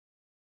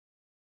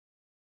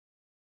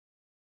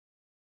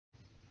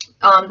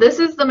This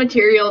is the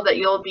material that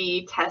you'll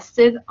be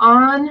tested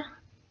on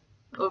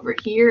over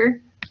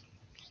here.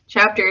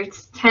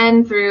 Chapters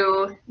 10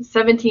 through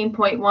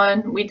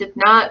 17.1. We did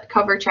not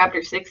cover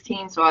chapter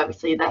 16, so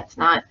obviously that's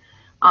not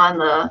on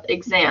the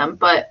exam,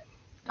 but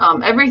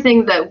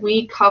everything that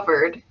we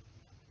covered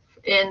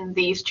in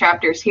these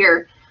chapters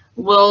here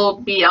will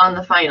be on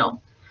the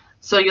final.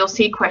 So you'll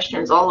see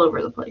questions all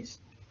over the place.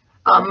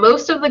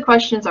 Most of the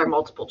questions are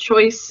multiple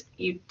choice.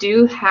 You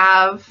do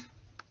have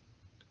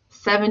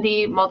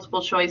 70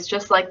 multiple choice,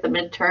 just like the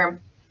midterm.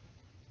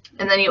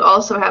 And then you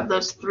also have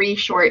those 3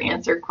 short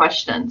answer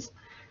questions.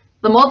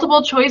 The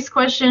multiple choice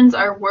questions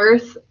are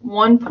worth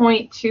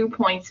 1.2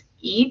 points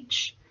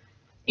each,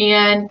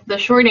 and the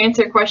short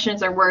answer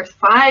questions are worth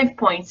 5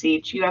 points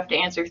each. You have to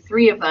answer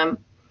 3 of them.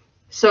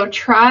 So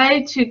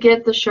try to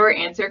get the short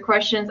answer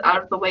questions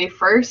out of the way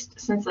first,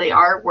 since they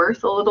are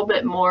worth a little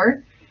bit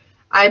more.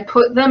 I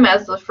put them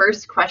as the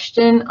first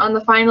question on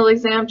the final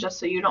exam just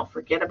so you don't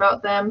forget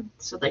about them,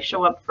 so they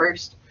show up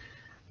first.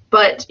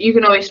 But you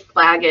can always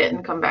flag it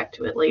and come back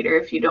to it later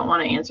if you don't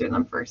want to answer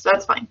them first.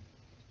 That's fine.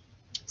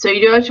 So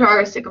you do have 2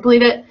 hours to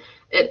complete it.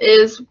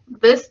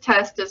 This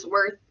test is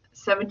worth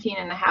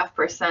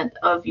 17.5%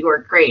 of your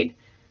grade.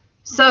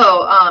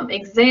 So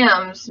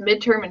exams,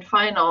 midterm and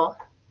final,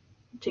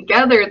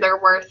 together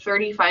they're worth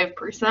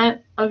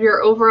 35% of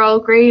your overall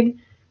grade.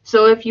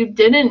 So if you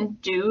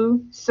didn't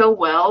do so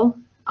well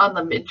on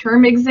the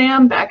midterm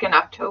exam back in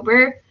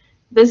October,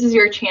 this is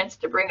your chance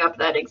to bring up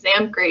that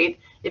exam grade.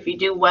 If you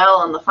do well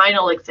on the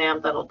final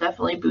exam, that'll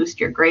definitely boost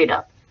your grade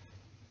up.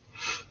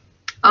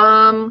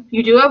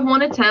 You do have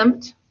one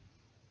attempt.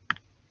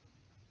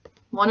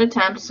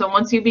 So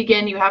once you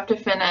begin, you have to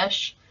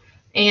finish.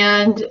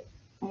 And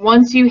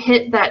once you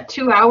hit that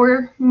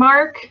 2-hour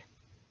mark,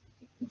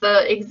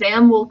 the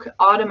exam will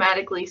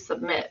automatically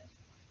submit.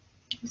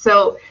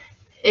 So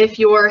if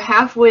you're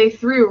halfway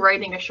through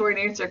writing a short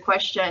answer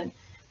question,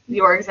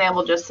 your exam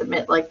will just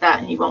submit like that,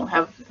 and you won't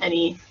have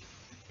any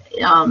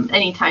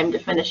time to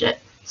finish it.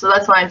 So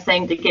that's why I'm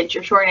saying to get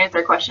your short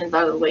answer questions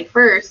out of the way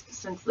first,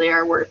 since they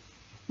are worth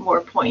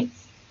more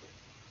points.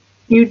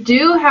 You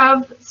do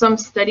have some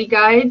study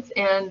guides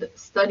and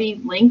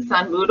study links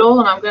on Moodle,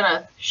 and I'm going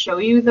to show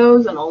you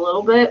those in a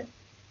little bit.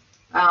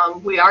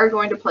 We are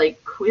going to play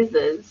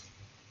quizzes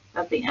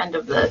at the end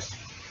of this,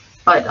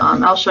 but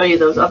I'll show you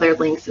those other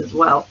links as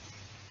well.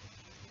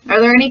 Are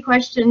there any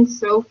questions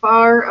so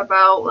far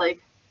about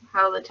like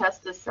how the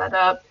test is set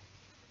up,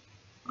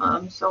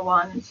 so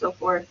on and so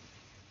forth?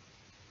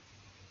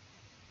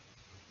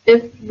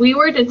 If we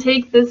were to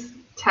take this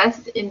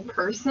test in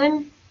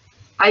person,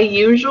 I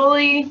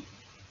usually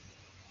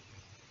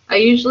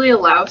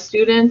allow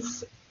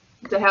students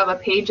to have a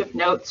page of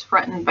notes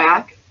front and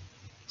back.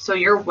 So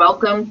you're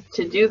welcome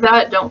to do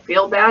that. Don't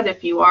feel bad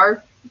if you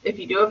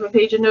do have a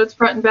page of notes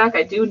front and back.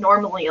 I do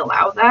normally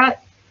allow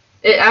that.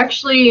 It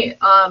actually,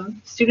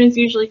 students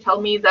usually tell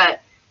me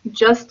that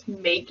just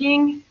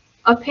making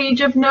a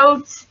page of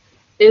notes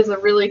is a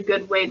really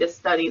good way to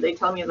study. They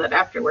tell me that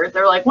afterwards.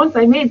 They're like, once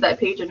I made that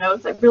page of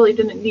notes, I really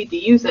didn't need to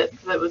use it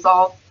because it was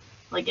all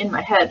like in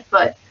my head.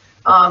 But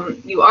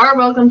you are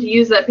welcome to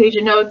use that page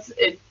of notes.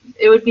 It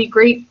would be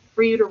great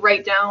for you to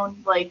write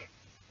down like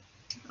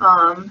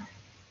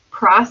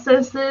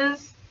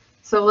processes.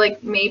 So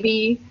like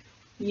maybe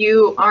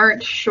you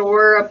aren't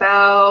sure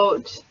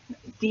about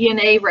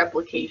DNA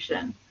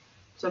replication.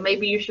 So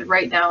maybe you should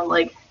write down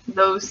like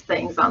those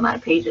things on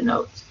that page of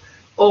notes.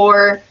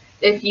 Or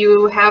if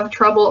you have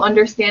trouble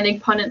understanding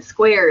Punnett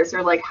squares,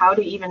 or like how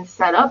to even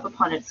set up a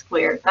Punnett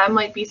square, that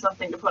might be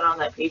something to put on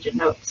that page of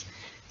notes.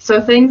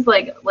 So things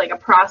like a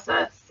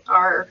process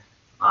are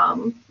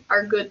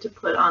good to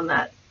put on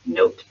that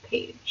note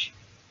page.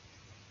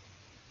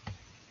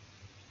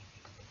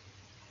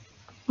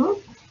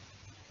 Oops.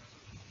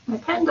 My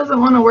pen doesn't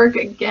want to work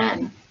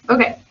again.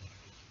 Okay.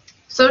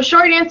 So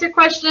short answer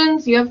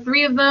questions, you have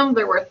 3 of them.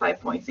 They're worth 5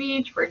 points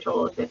each for a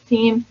total of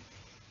 15.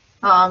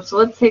 So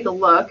let's take a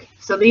look.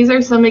 So these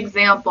are some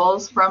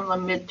examples from the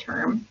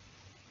midterm.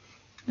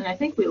 And I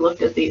think we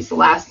looked at these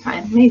last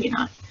time, maybe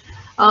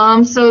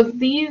not. So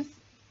these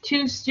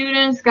 2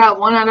 students got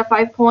 1 out of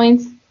 5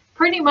 points.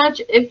 Pretty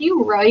much if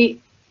you write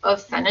a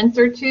sentence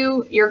or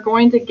 2, you're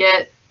going to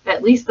get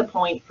at least a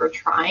point for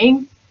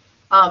trying.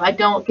 I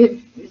don't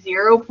give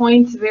 0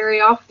 points very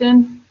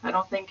often. I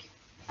don't think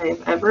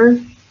I've ever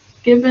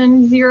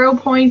given 0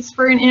 points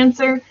for an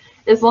answer.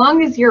 As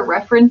long as you're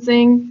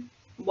referencing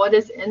what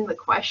is in the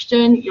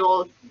question,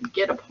 you'll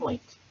get a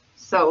point.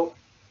 So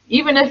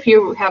even if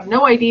you have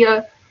no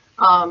idea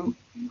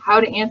how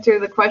to answer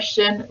the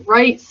question,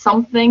 write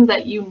something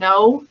that you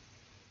know.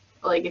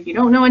 Like if you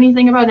don't know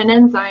anything about an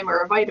enzyme or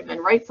a vitamin,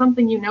 write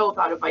something you know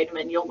about a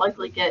vitamin. You'll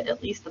likely get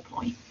at least a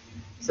point.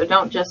 So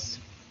don't just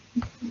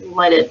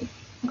let it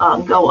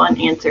go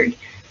unanswered.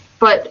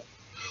 But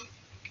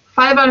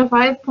 5 out of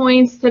 5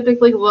 points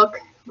typically look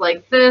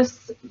like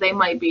this. They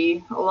might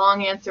be a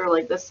long answer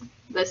like this.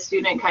 This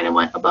student kind of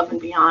went above and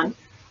beyond.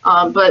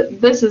 But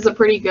this is a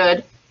pretty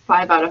good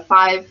 5 out of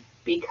 5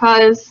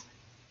 because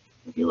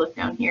if you look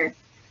down here,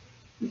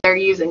 They're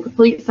using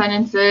complete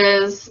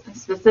sentences,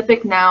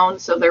 specific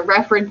nouns, so they're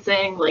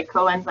referencing like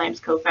coenzymes,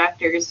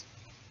 cofactors,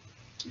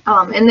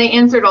 and they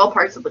answered all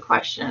parts of the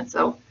question.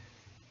 So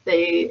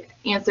they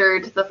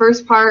answered the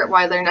first part,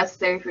 why they're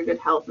necessary for good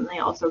health, and they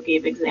also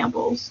gave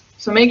examples.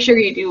 So make sure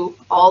you do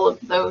all of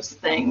those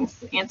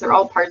things, answer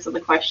all parts of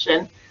the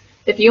question.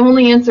 If you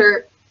only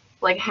answer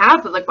like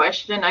half of the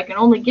question, I can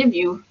only give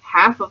you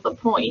half of the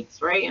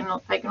points, right? And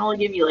I can only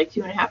give you like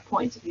 2.5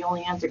 points if you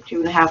only answer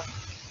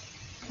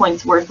 2.5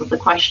 points worth of the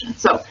question.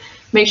 So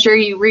make sure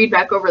you read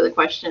back over the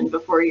question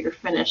before you're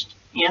finished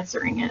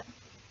answering it.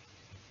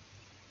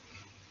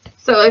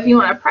 So if you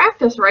want to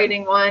practice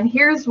writing one,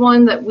 here's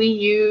one that we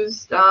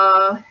used,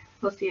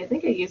 let's see, I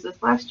think I used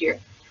this last year.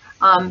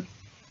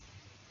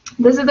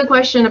 This is a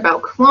question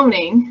about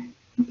cloning.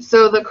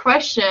 So the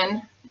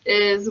question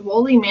is,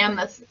 woolly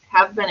mammoths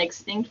have been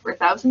extinct for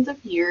thousands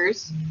of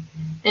years.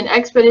 An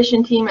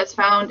expedition team has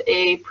found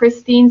a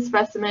pristine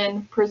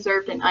specimen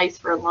preserved in ice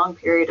for a long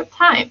period of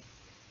time.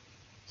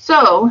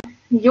 So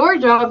your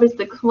job is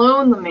to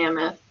clone the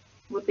mammoth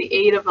with the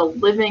aid of a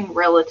living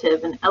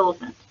relative, an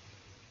elephant.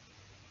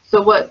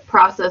 So what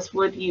process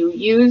would you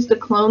use to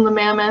clone the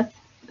mammoth,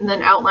 and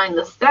then outline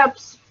the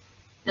steps,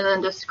 and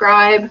then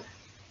describe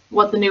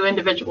what the new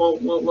individual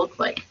will look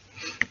like?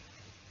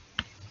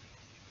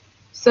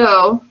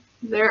 So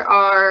there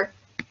are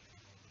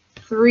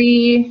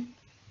 3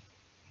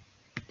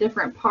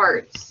 different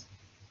parts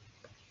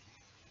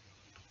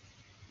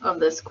of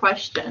this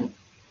question.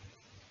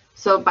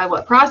 So by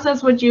what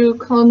process would you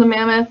clone the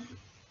mammoth?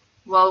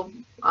 Well,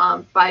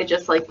 by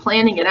just like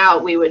planning it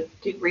out, we would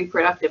do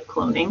reproductive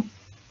cloning,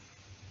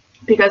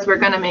 because we're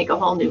going to make a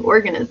whole new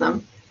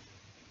organism.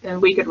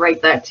 And we could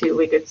write that too.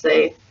 We could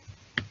say,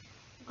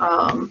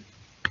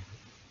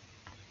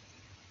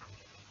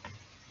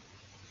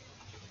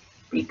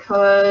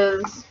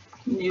 because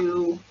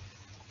new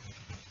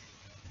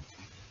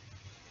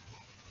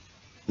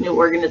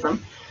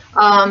organism.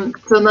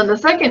 So then the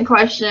second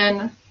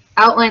question,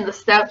 outline the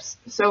steps.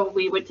 So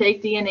we would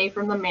take DNA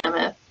from the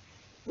mammoth,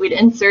 we'd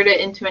insert it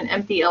into an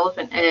empty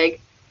elephant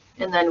egg,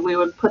 and then we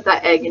would put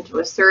that egg into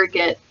a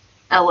surrogate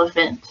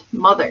elephant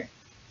mother,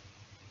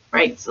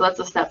 right? So that's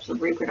the steps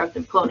of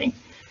reproductive cloning.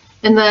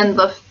 And then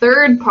the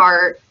third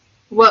part,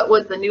 what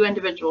would the new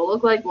individual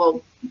look like?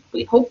 Well,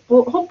 we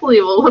hopefully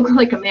it will look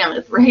like a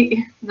mammoth, right?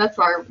 That's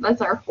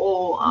our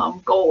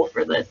whole goal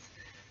for this.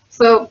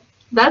 So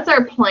that's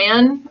our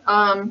plan.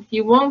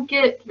 You won't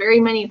get very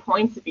many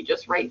points if you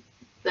just write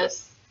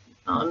this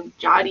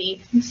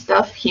jotty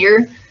stuff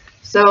here.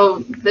 So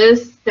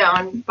this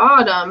down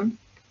bottom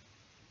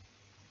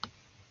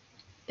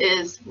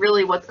is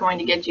really what's going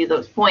to get you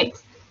those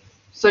points.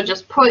 So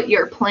just put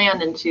your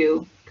plan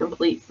into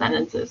complete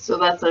sentences. So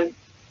that's a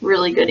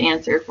really good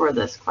answer for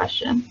this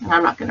question. And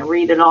I'm not going to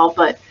read it all,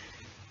 but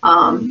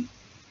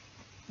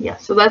yeah,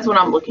 so that's what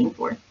I'm looking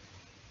for.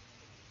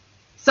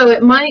 So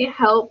it might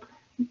help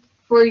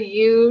for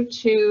you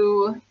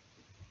to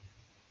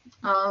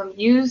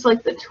use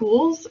like the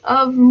tools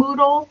of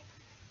Moodle.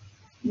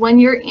 When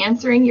you're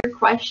answering your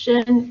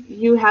question,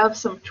 you have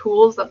some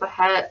tools up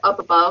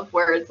above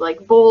where it's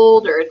like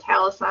bold or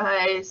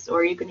italicized,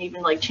 or you can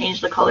even like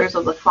change the colors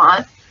of the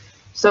font.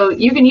 So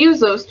you can use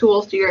those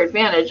tools to your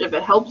advantage. If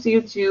it helps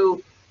you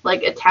to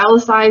like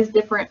italicize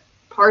different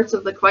parts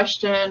of the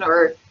question,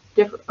 or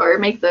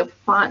make the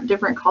font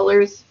different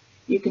colors,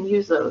 you can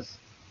use those.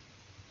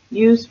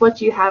 Use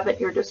what you have at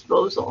your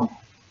disposal.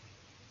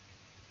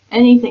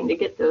 Anything to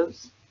get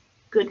those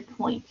good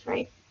points,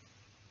 right?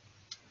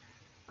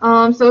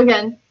 So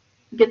again,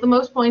 get the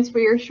most points for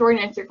your short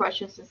answer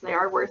questions since they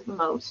are worth the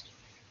most.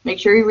 Make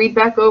sure you read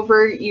back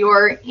over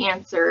your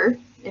answer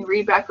and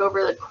read back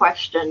over the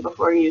question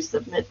before you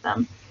submit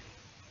them.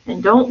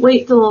 And don't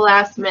wait till the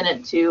last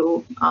minute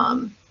to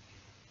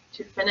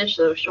finish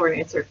those short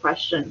answer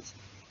questions.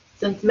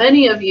 Since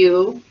many of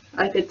you,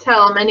 I could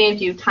tell many of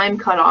you time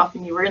cut off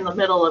and you were in the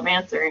middle of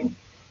answering.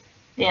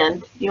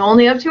 And you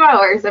only have 2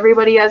 hours.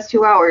 Everybody has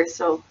 2 hours,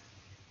 so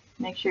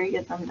make sure you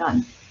get them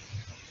done.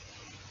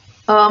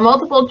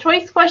 Multiple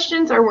choice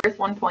questions are worth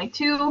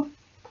 1.2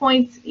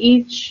 points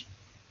each.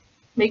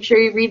 Make sure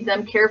you read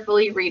them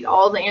carefully. Read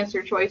all the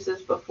answer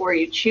choices before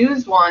you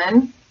choose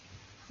one.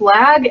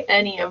 Flag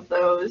any of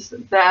those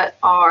that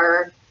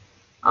are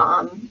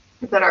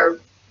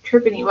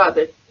tripping you up.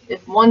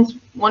 If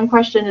one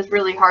question is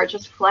really hard,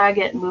 just flag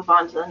it and move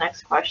on to the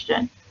next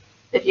question.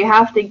 If you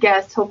have to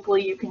guess,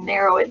 hopefully you can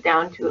narrow it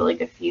down to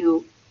like a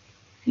few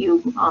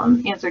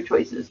answer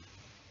choices.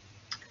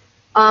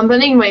 But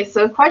anyway,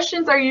 so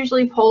questions are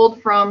usually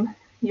pulled from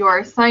your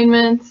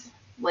assignments,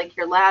 like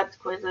your labs,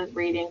 quizzes,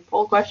 reading,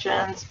 poll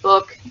questions,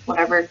 book,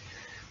 whatever.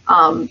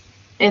 And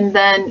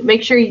then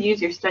make sure you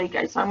use your study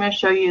guide. So I'm going to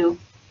show you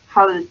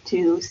how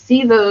to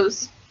see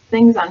those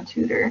things on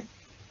Tutor.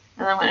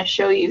 And I'm going to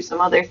show you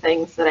some other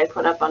things that I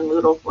put up on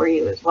Moodle for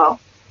you as well,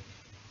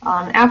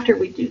 after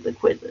we do the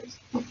quizzes,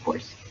 of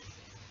course.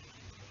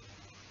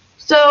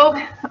 So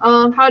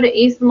how to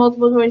ace the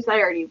multiple choice, I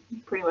already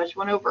pretty much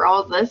went over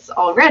all of this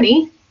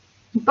already,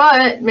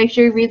 but make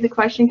sure you read the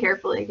question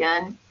carefully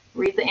again.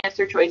 Read the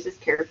answer choices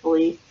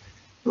carefully.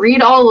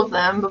 Read all of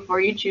them before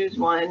you choose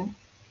one.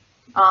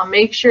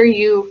 Make sure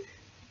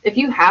if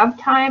you have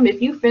time,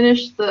 if you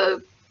finish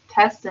the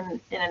test in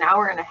an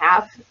hour and a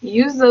half,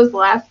 use those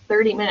last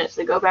 30 minutes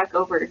to go back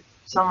over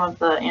some of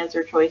the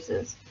answer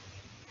choices.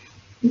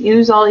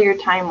 Use all your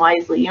time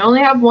wisely. You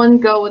only have one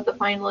go with the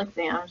final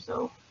exam,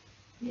 so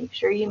make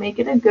sure you make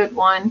it a good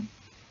one.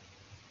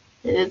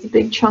 It is a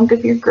big chunk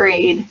of your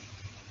grade.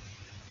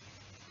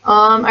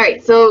 All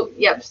right, so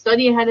yep,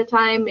 study ahead of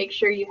time. Make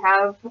sure you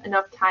have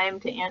enough time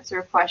to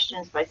answer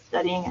questions by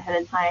studying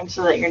ahead of time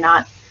so that you're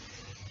not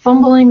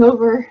fumbling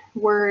over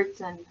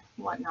words and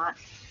whatnot.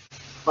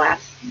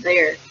 Class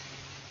there.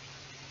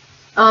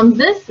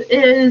 This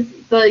is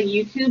the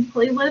YouTube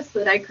playlist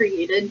that I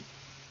created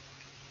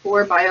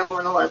for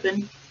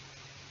Bio-111.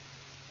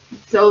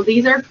 So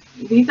these are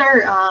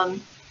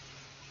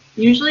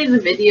usually the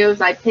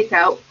videos I pick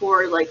out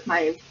for like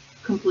my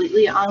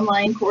completely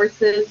online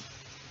courses,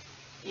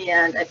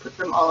 and I put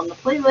them all in the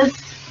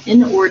playlist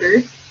in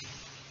order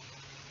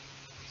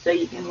so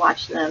you can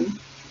watch them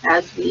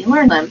as we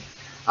learn them.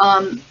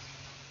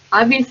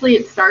 Obviously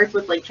it starts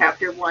with like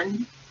chapter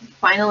 1.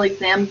 Final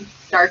exam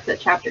starts at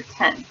chapter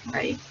 10,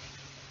 right?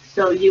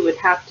 So you would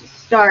have to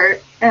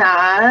start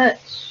at,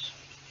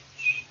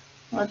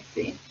 let's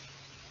see,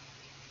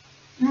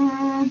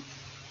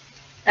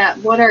 at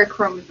what are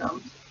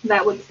chromosomes?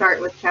 That would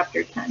start with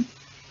chapter 10.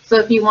 So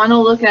if you want to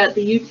look at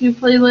the YouTube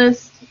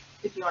playlist,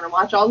 if you want to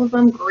watch all of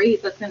them,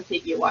 great. That's going to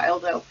take you a while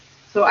though.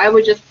 So I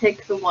would just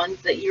pick the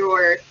ones that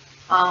you're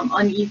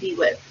uneasy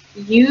with.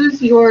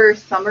 Use your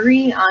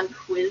summary on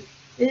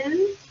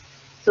quizzes.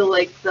 So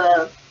like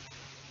the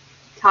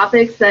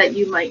topics that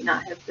you might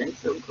not have been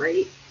so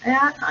great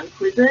at on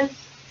quizzes,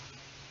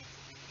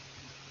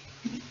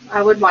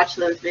 I would watch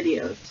those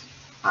videos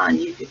on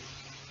YouTube.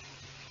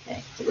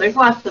 Okay, so there's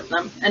lots of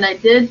them, and I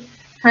did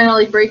kind of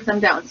like break them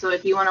down. So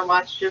if you want to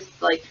watch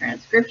just like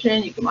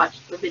transcription, you can watch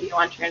the video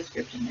on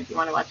transcription. If you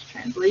want to watch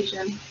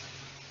translation,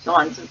 so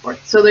on and so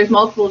forth. So there's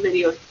multiple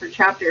videos per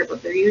chapter,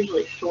 but they're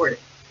usually short,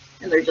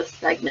 and they're just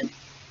segments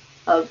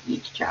of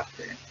each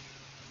chapter.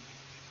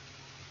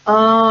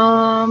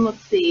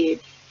 Let's see.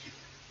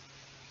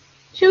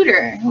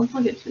 Tutor. Let's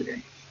look at tutor.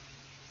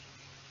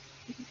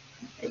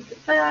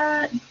 Exit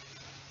that.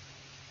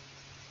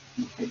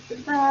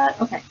 Exit that.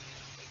 Okay.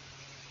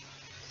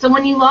 So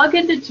when you log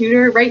into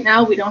Tutor, right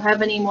now we don't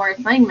have any more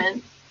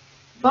assignments,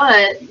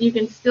 but you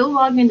can still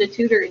log into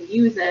Tutor and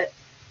use it.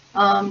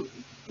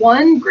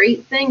 One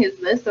great thing is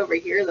this over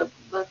here, the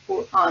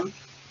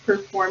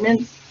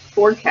performance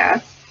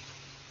forecast.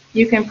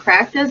 You can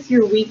practice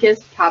your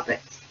weakest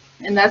topics,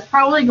 and that's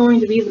probably going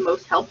to be the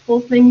most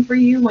helpful thing for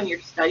you when you're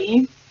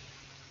studying.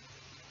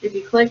 If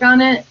you click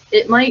on it,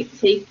 it might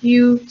take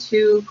you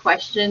to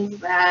questions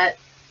that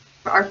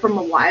are from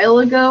a while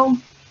ago.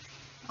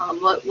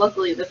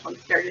 Luckily, this one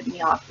started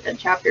me off at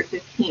chapter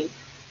 15,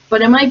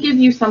 but it might give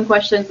you some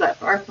questions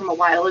that are from a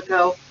while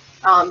ago.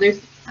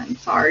 I'm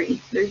sorry,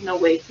 there's no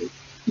way to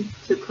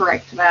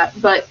correct that,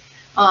 but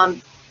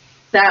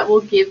that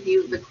will give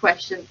you the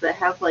questions that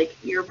have like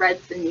your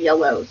reds and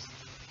yellows.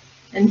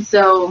 And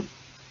so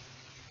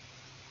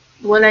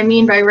what I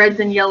mean by reds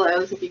and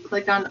yellows, if you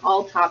click on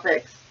all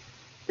topics,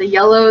 the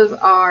yellows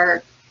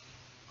are,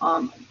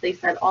 they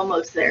said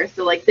almost there,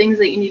 so like things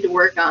that you need to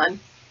work on.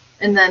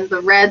 And then the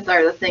reds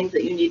are the things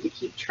that you need to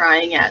keep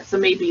trying at. So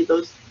maybe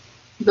those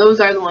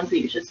are the ones that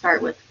you should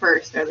start with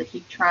first, or the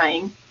keep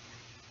trying,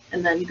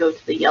 and then go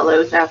to the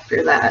yellows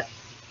after that.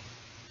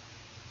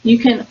 You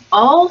can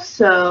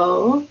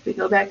also, if we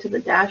go back to the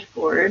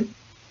dashboard,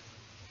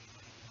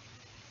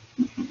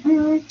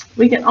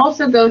 we can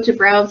also go to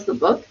browse the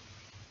book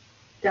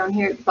down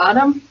here at the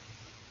bottom,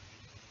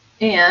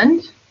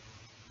 and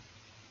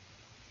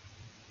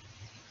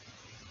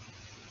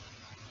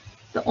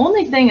the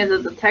only thing is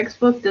that the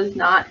textbook does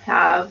not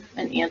have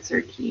an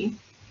answer key,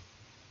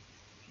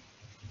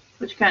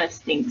 which kind of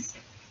stinks,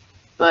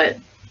 but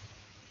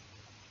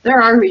there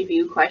are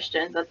review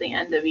questions at the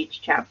end of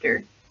each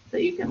chapter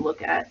that you can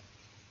look at.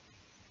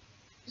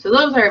 So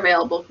those are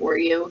available for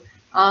you.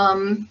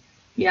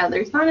 Yeah,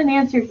 there's not an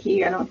answer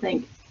key, I don't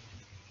think.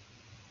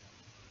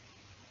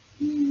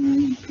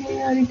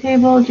 Periodic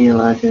table,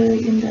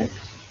 geologic index.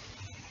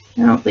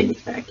 I don't think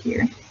it's back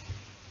here.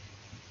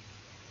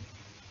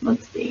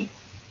 Let's see.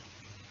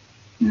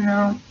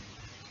 No.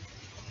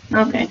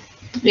 Okay.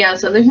 Yeah,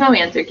 so there's no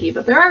answer key,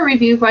 but there are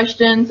review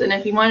questions, and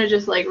if you want to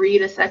just like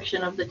read a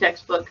section of the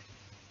textbook,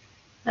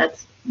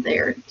 that's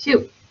there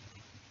too.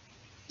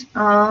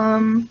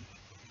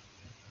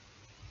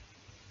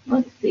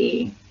 Let's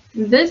see.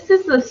 This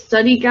is the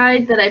study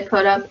guide that I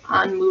put up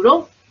on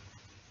Moodle.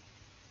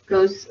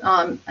 Goes,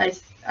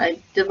 I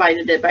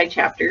divided it by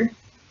chapter,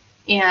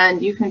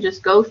 and you can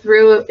just go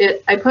through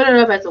it. I put it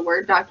up as a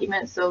Word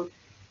document, so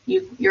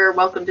you're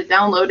welcome to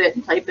download it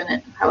and type in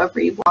it however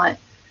you want.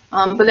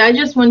 But I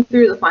just went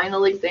through the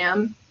final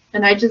exam,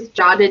 and I just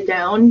jotted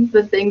down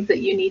the things that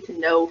you need to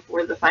know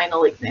for the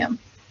final exam.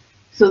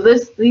 So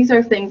these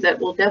are things that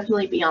will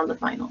definitely be on the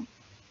final.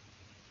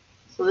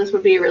 So this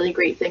would be a really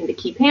great thing to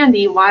keep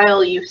handy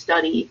while you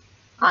study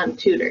on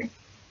Tutor.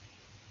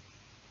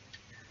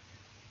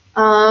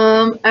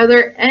 Are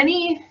there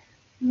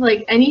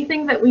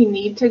anything that we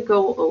need to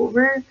go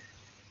over?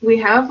 We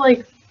have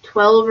like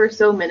 12 or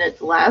so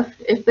minutes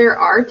left. If there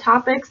are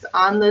topics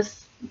on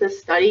this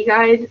study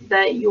guide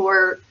that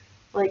you're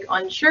like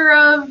unsure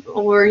of,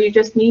 or you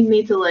just need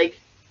me to like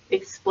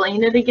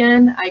explain it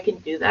again, I can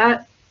do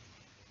that.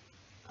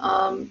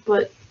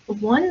 But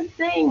one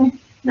thing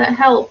that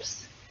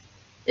helps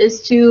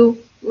is to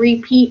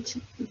repeat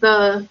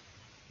the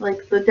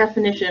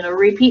definition, or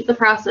repeat the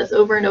process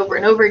over and over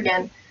and over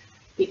again,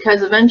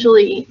 because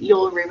eventually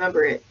you'll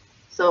remember it.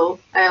 So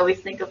I always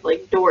think of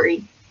like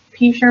Dory,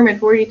 P. Sherman,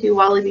 42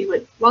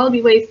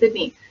 Wallaby Way,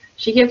 Sydney.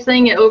 She kept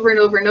saying it over and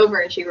over and over,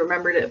 and she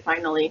remembered it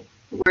finally,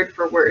 word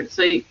for word.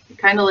 So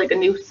kind of like a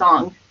new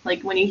song.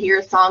 Like when you hear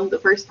a song the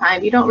first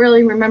time, you don't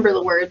really remember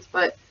the words,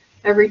 but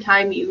every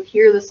time you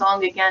hear the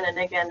song again and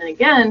again and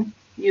again,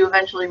 you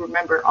eventually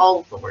remember all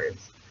of the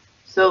words.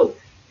 So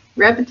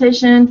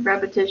repetition,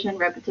 repetition,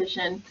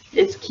 repetition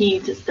is key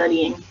to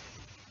studying.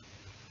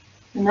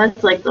 And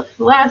that's like the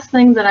last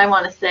thing that I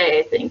want to say,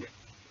 I think.